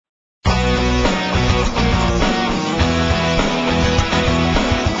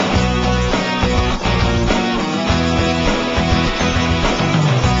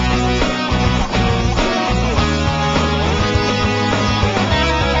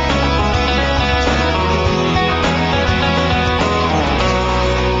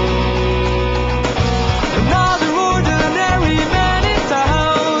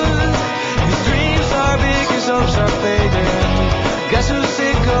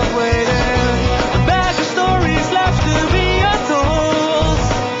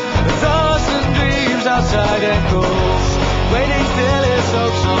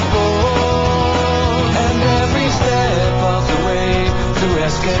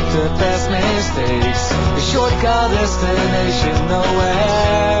escape the past mistakes. A shortcut destination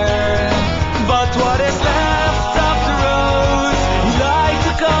nowhere. But what is left of the road we like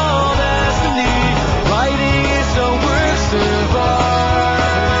to call destiny, writing its own works of art.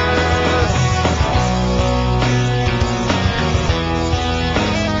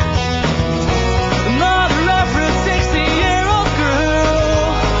 Another average 16-year-old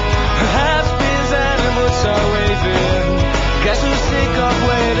girl, her hat spins and her boots are waving. Guess who's sick of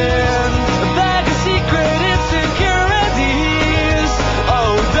waiting? A bag of secret insecurities.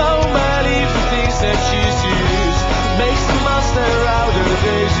 Oh, don't believe the things that she sees. Makes a monster out of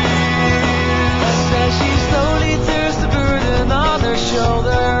daisies. Says she slowly turns the burden on her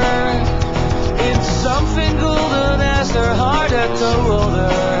shoulder into something golden as her heart had told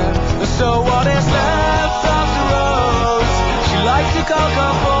her. So what is left of the roads she likes to call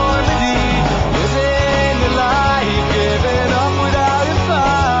conformity, living a life given up without a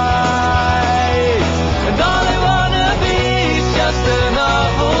fight. And all I wanna be is just a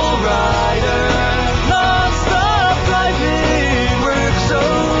novel writer, non-stop driving, work so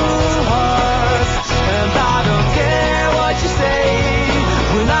hard. And I don't care what you say,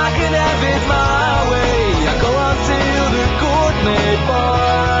 when I can have it my way, I go until the court may part.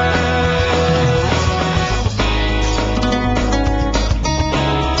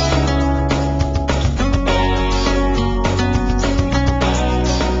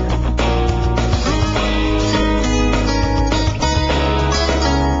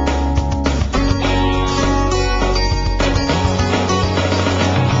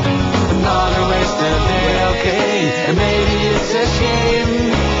 Another wasted day, okay, and maybe it's a shame.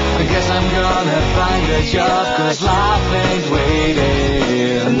 I guess I'm gonna find a job, cause life ain't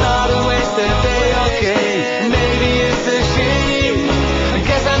waiting. Another wasted day, okay, and maybe it's a shame. I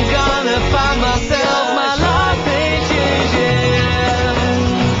guess I'm gonna find myself, my life ain't changing.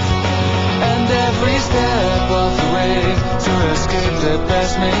 And every step of the way to escape the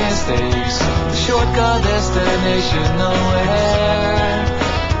past mistakes, the shortcut destination nowhere.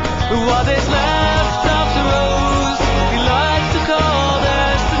 What is left